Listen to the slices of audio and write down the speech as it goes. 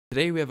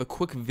Today we have a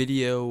quick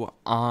video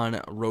on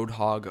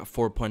Roadhog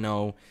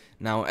 4.0.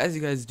 Now, as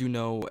you guys do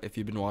know, if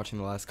you've been watching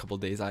the last couple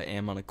of days, I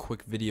am on a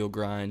quick video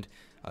grind,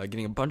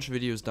 getting a bunch of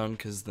videos done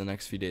because the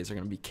next few days are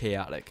going to be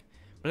chaotic.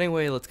 But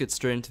anyway, let's get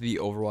straight into the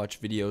Overwatch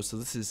video. So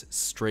this is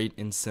straight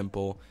and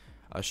simple,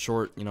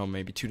 short,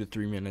 maybe 2 to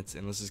 3 minutes,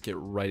 and let's just get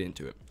right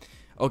into it.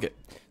 Okay,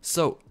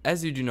 so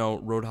as you do know,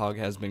 Roadhog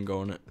has been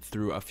going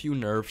through a few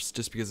nerfs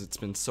just because it's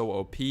been so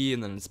OP,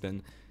 and then it's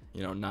been,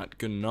 not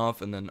good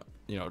enough, and then,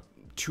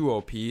 too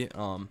OP. I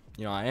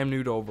am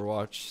new to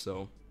Overwatch,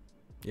 so,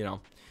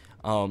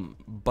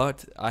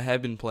 but I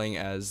have been playing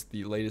as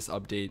the latest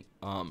update,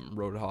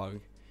 Roadhog,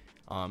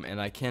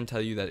 and I can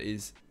tell you that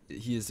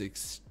he is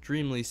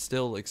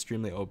still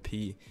extremely OP.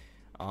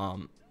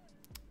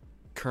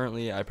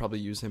 Currently, I probably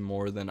use him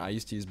more than I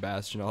used to use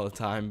Bastion all the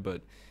time,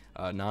 but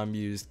now I'm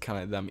used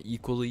kind of them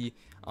equally.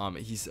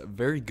 He's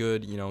very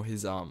good,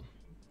 his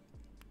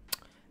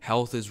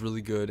health is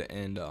really good,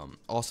 and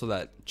also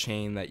that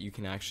chain that you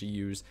can actually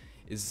use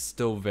is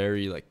still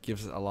very,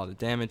 gives a lot of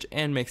damage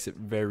and makes it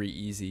very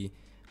easy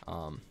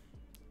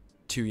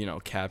to,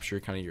 capture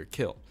kind of your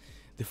kill.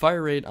 The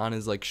fire rate on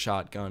his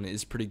shotgun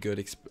is pretty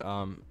good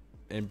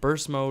in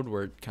burst mode,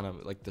 where it kind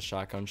of like the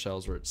shotgun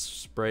shells where it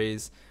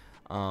sprays,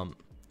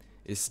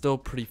 is still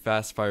pretty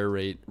fast fire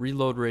rate.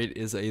 Reload rate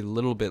is a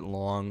little bit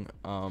long,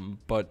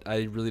 but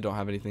I really don't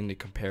have anything to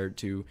compare it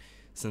to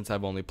since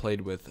I've only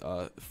played with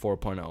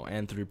 4.0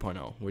 and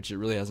 3.0, which it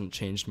really hasn't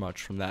changed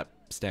much from that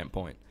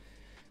standpoint.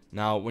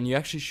 Now, when you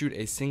actually shoot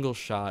a single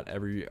shot,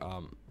 every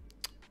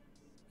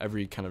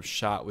kind of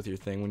shot with your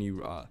thing, when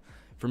you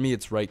for me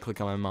it's right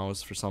click on my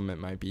mouse, for some it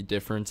might be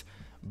different,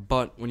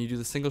 but when you do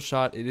the single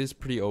shot, it is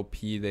pretty OP.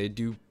 They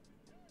do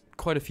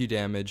quite a few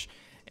damage,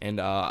 and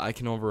I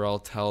can overall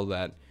tell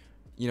that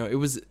it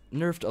was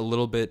nerfed a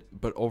little bit,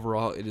 but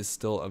overall it is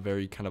still a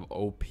very kind of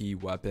OP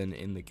weapon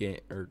in the game,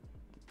 or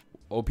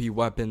OP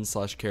weapon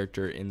 /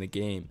 character in the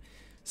game.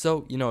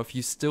 So if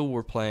you still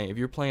were playing, if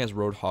you're playing as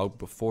Roadhog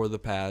before the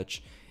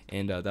patch,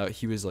 and that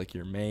he was like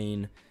your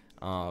main,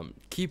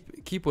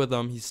 keep with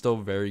him. He's still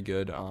very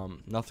good.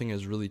 Nothing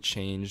has really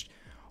changed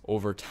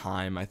over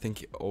time. I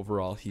think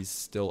overall he's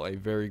still a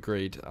very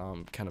great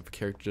kind of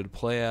character to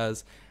play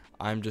as.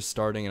 I'm just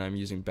starting, and I'm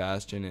using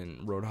Bastion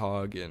and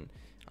Roadhog,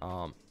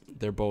 and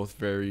they're both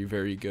very,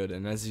 very good.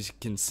 And as you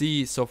can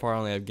see, so far I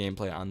only have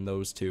gameplay on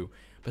those two,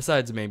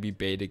 besides maybe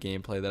beta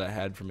gameplay that I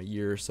had from a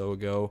year or so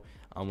ago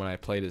when I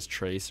played as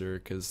Tracer,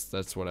 because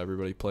that's what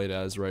everybody played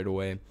as right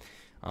away.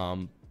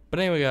 But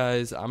anyway,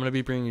 guys, I'm going to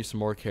be bringing you some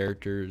more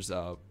characters,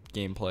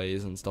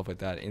 gameplays, and stuff like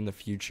that in the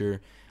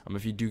future.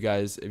 If you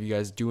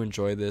guys do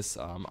enjoy this,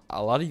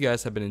 a lot of you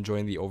guys have been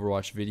enjoying the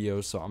Overwatch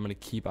videos, so I'm going to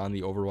keep on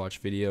the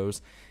Overwatch videos.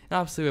 And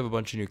obviously, we have a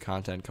bunch of new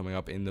content coming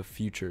up in the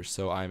future,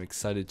 so I'm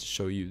excited to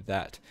show you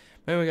that.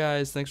 But anyway,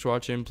 guys, thanks for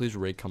watching. Please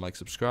rate, comment, like,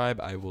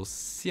 subscribe. I will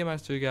see you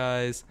next time,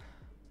 guys.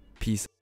 Peace.